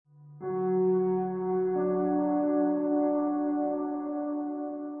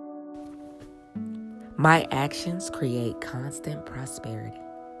My actions create constant prosperity.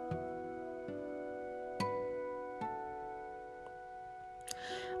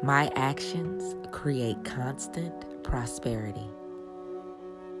 My actions create constant prosperity.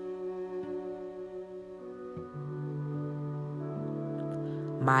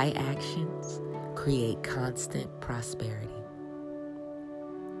 My actions create constant prosperity.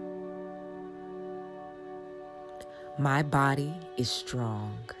 My body is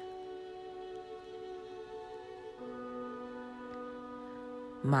strong.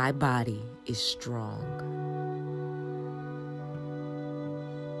 My body is strong.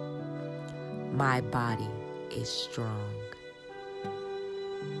 My body is strong.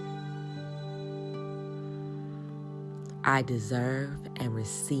 I deserve and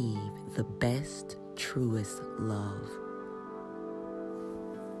receive the best, truest love.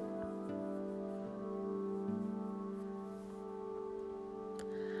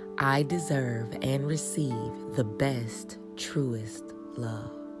 I deserve and receive the best, truest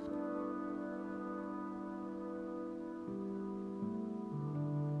love.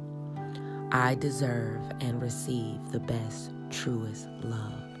 I deserve and receive the best, truest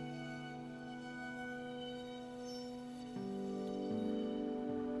love.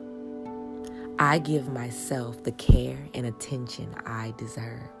 I give myself the care and attention I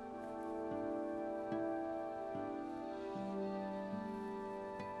deserve.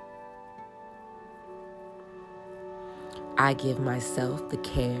 I give myself the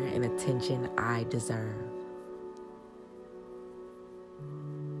care and attention I deserve.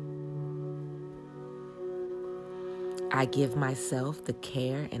 I give myself the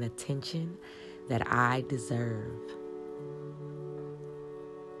care and attention that I deserve.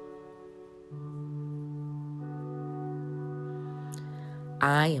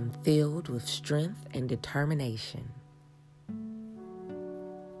 I am filled with strength and determination.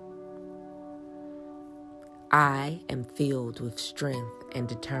 I am filled with strength and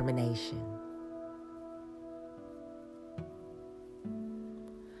determination.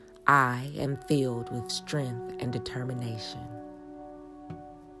 I am filled with strength and determination.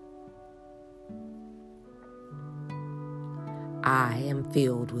 I am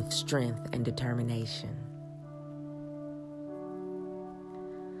filled with strength and determination.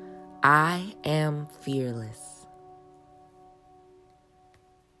 I am fearless.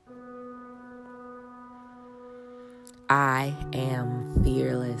 I am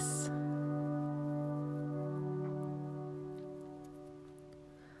fearless.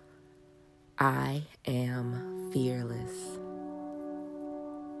 I am fearless.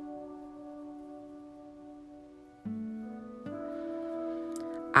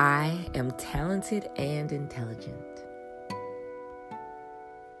 I am talented and intelligent.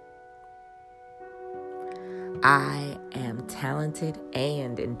 I am talented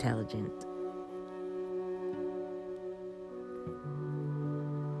and intelligent.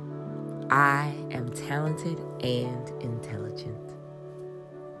 I am talented and intelligent.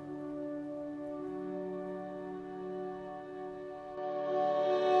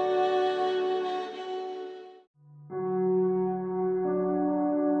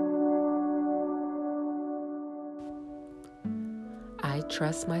 I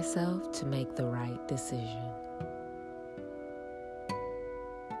trust myself to make the right decision.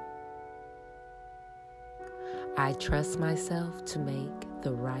 I trust myself to make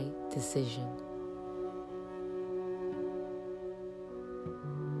the right decision.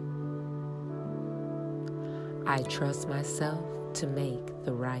 I trust myself to make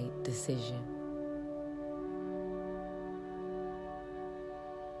the right decision.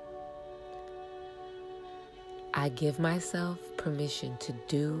 I give myself permission to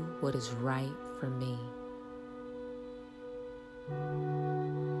do what is right for me.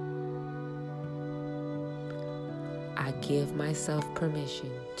 I give myself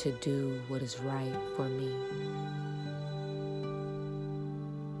permission to do what is right for me.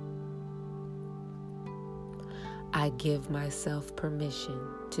 I give myself permission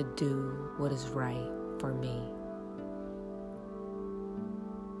to do what is right for me.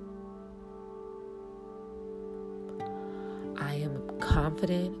 I am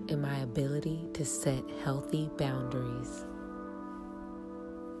confident in my ability to set healthy boundaries.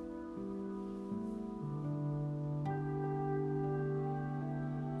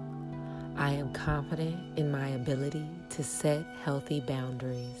 I am confident in my ability to set healthy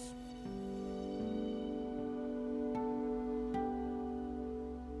boundaries.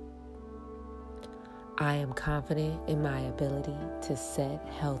 I am confident in my ability to set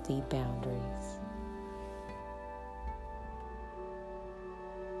healthy boundaries.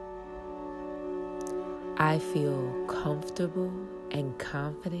 I feel comfortable and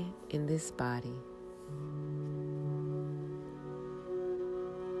confident in this body.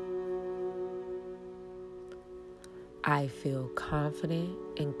 I feel confident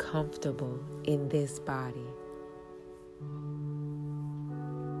and comfortable in this body.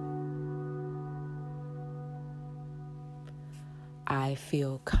 I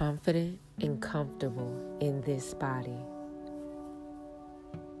feel confident and comfortable in this body.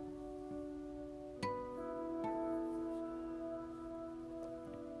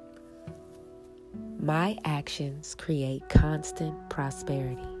 My actions create constant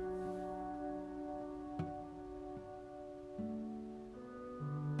prosperity.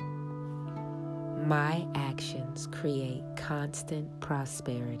 My actions create constant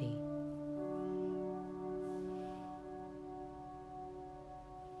prosperity.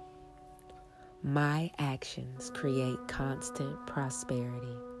 My actions create constant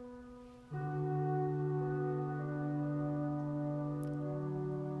prosperity.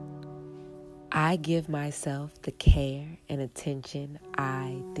 I give myself the care and attention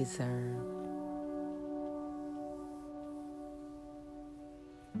I deserve.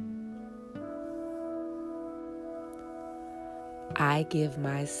 I give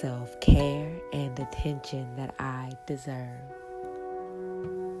myself care and attention that I deserve.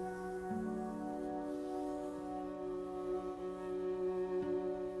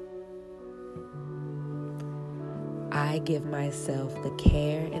 I give myself the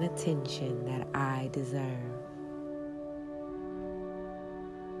care and attention that I deserve.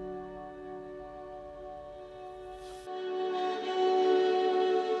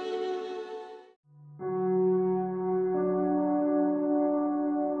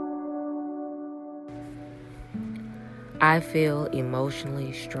 I feel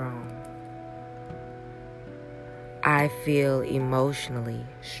emotionally strong. I feel emotionally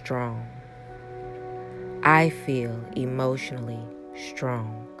strong. I feel emotionally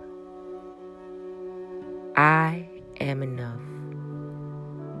strong. I am enough.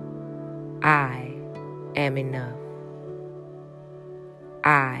 I am enough.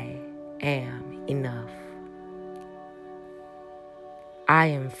 I am enough. I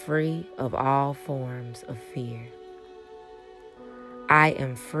am free of all forms of fear. I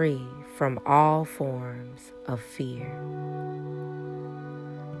am free from all forms of fear.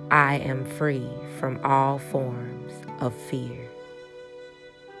 I am free from all forms of fear.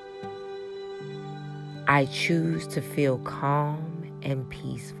 I choose to feel calm and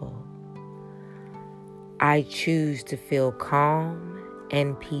peaceful. I choose to feel calm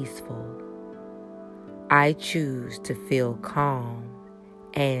and peaceful. I choose to feel calm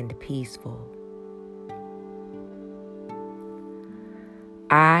and peaceful.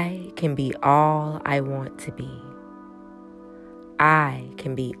 I can be all I want to be. I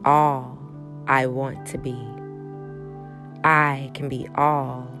can be all I want to be. I can be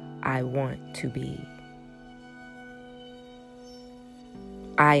all I want to be.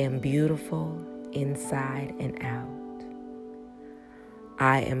 I am beautiful inside and out.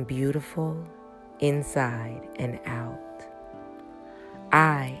 I am beautiful inside and out.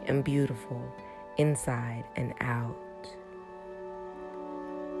 I am beautiful inside and out.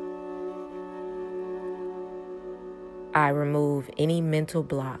 I remove any mental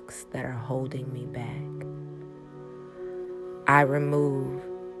blocks that are holding me back. I remove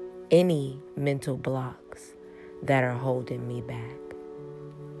any mental blocks that are holding me back.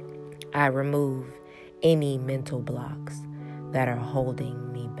 I remove any mental blocks that are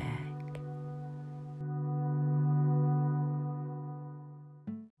holding me back.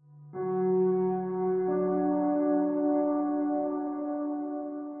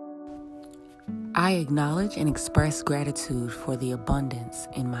 I acknowledge and express gratitude for the abundance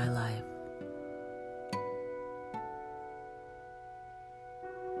in my life.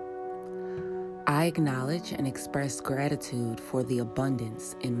 I acknowledge and express gratitude for the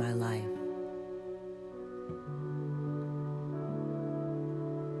abundance in my life.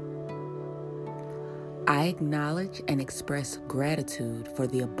 I acknowledge and express gratitude for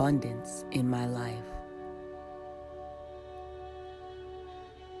the abundance in my life.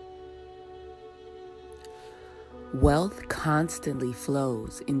 Wealth constantly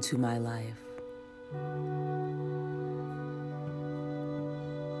flows into my life.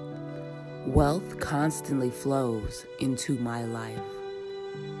 Wealth constantly flows into my life.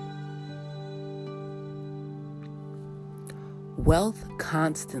 Wealth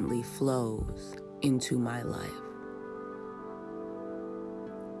constantly flows into my life.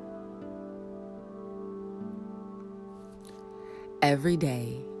 Every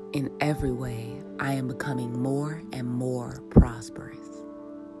day, in every way, I am becoming more and more prosperous.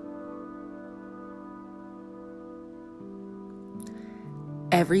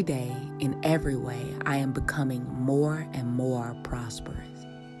 Every day, in every way, I am becoming more and more prosperous.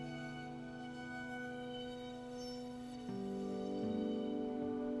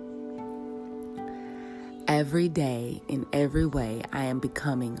 Every day, in every way, I am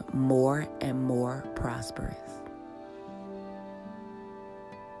becoming more and more prosperous.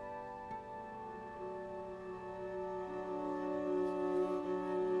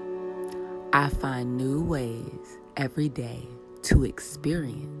 I find new ways every day to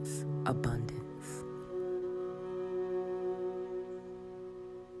experience abundance.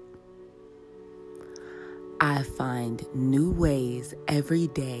 I find new ways every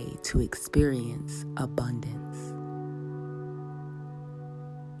day to experience abundance.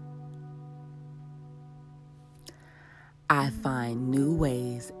 I find new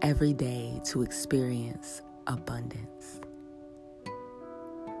ways every day to experience abundance.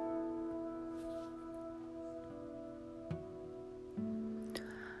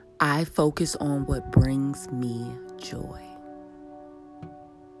 I focus on what brings me joy.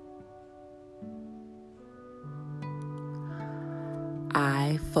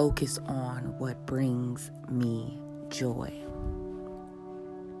 I focus on what brings me joy.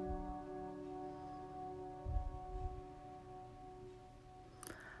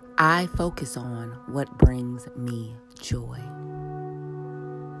 I focus on what brings me joy.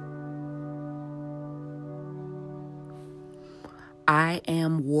 I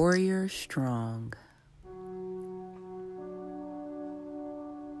am warrior strong.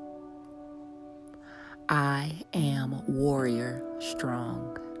 I am warrior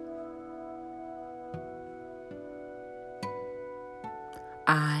strong.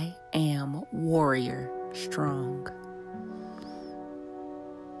 I am warrior strong.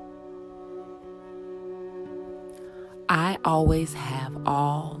 I always have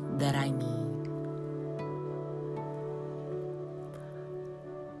all that I need.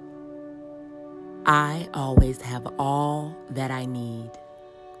 I always have all that I need.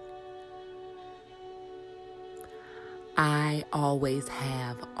 I always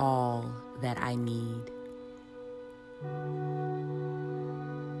have all that I need.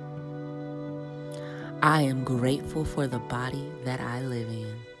 I am grateful for the body that I live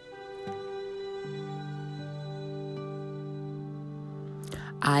in.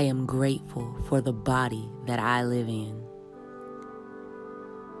 I am grateful for the body that I live in.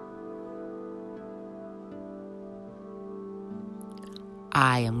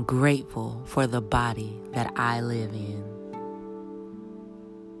 I am grateful for the body that I live in.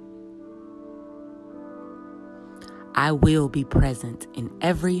 I will be present in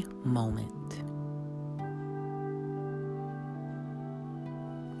every moment.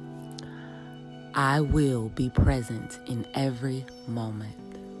 I will be present in every moment.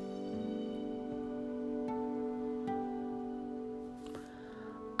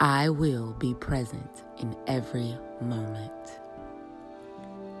 I will be present in every moment.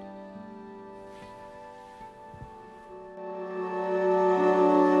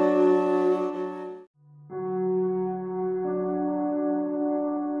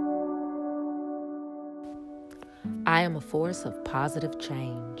 I am a force of positive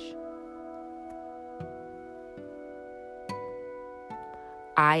change.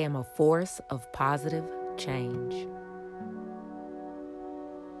 I am a force of positive change.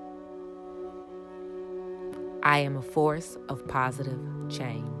 I am a force of positive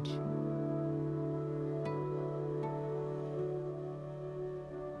change.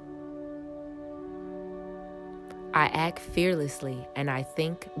 I act fearlessly and I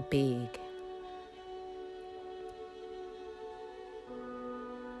think big.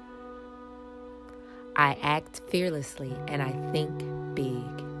 I act fearlessly and I think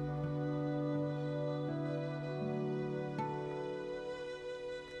big.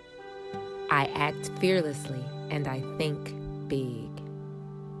 I act fearlessly and I think big.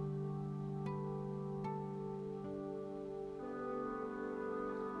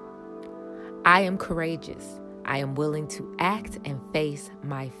 I am courageous. I am willing to act and face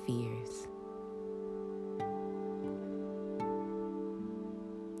my fears.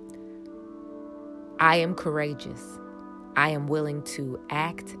 I am courageous. I am willing to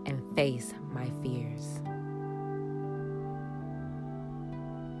act and face my fears.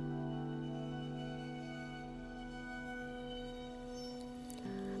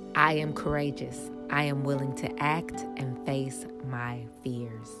 I am courageous. I am willing to act and face my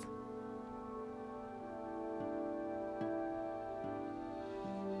fears.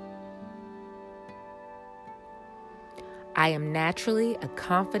 I am naturally a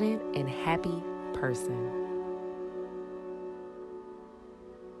confident and happy person.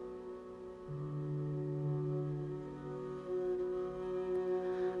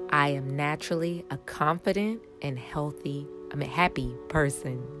 I am naturally a confident and happy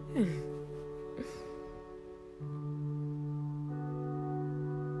person.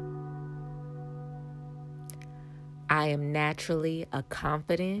 I am naturally a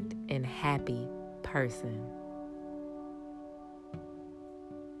confident and happy person.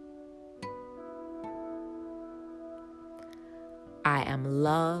 I am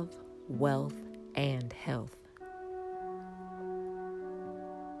love, wealth, and health.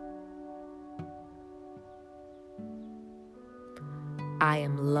 I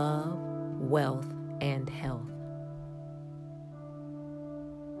am love, wealth, and health.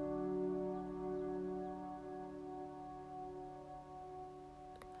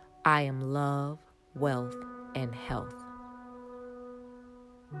 I am love, wealth, and health.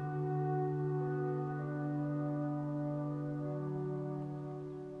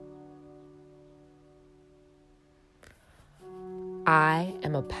 I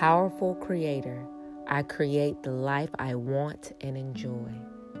am a powerful creator. I create the life I want and enjoy.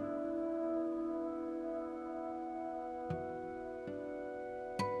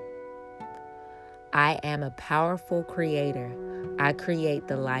 I am a powerful creator. I create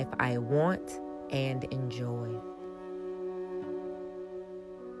the life I want and enjoy.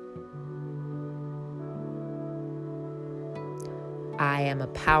 I am a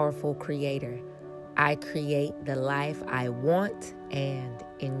powerful creator. I create the life I want and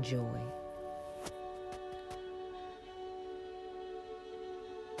enjoy.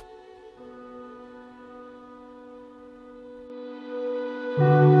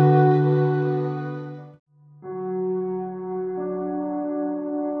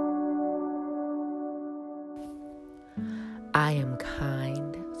 I am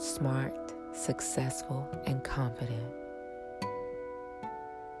kind, smart, successful, and confident.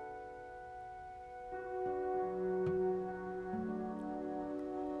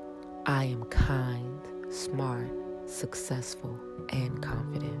 I am kind, smart, successful, and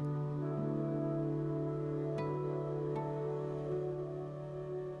confident.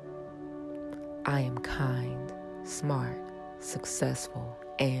 I am kind, smart, successful,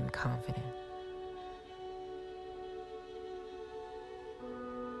 and confident.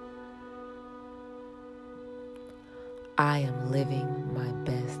 I am living my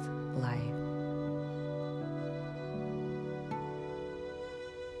best life.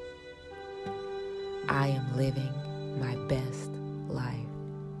 I am living my best life.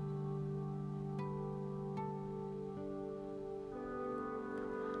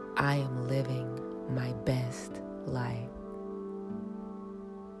 I am living my best life.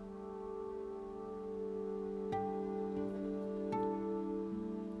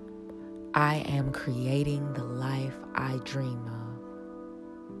 I am creating the life I dream of.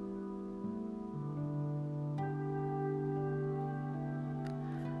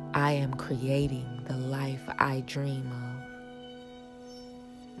 I am creating the life I dream of.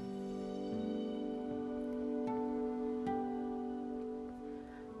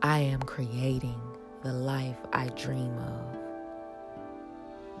 I am creating the life I dream of.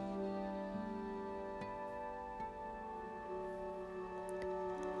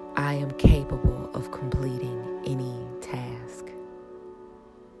 I am capable of completing any task.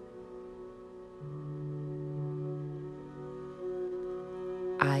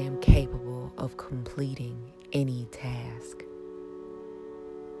 I am capable of completing any task.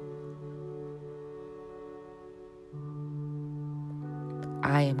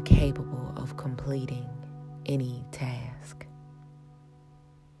 I am capable of completing any task.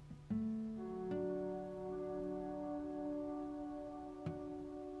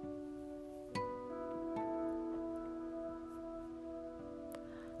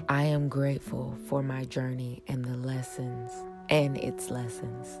 I am grateful for my journey and its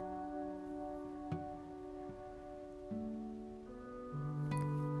lessons.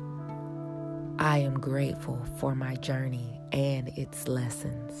 I am grateful for my journey and its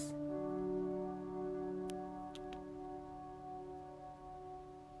lessons.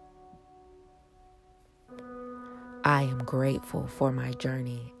 I am grateful for my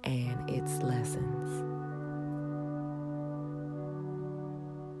journey and its lessons.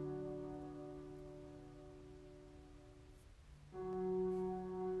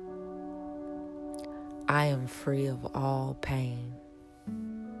 I am free of all pain.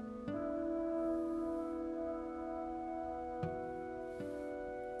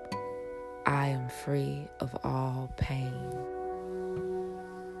 I am free of all pain.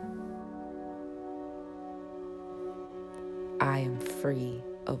 I am free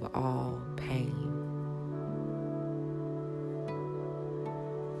of all pain.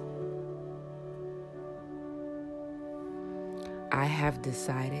 I have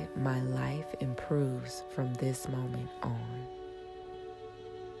decided my life improves from this moment on.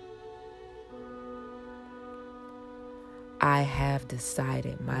 I have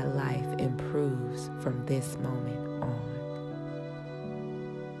decided my life improves from this moment on.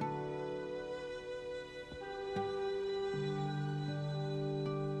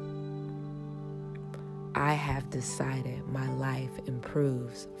 I have decided my life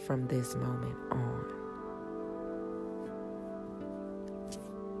improves from this moment on.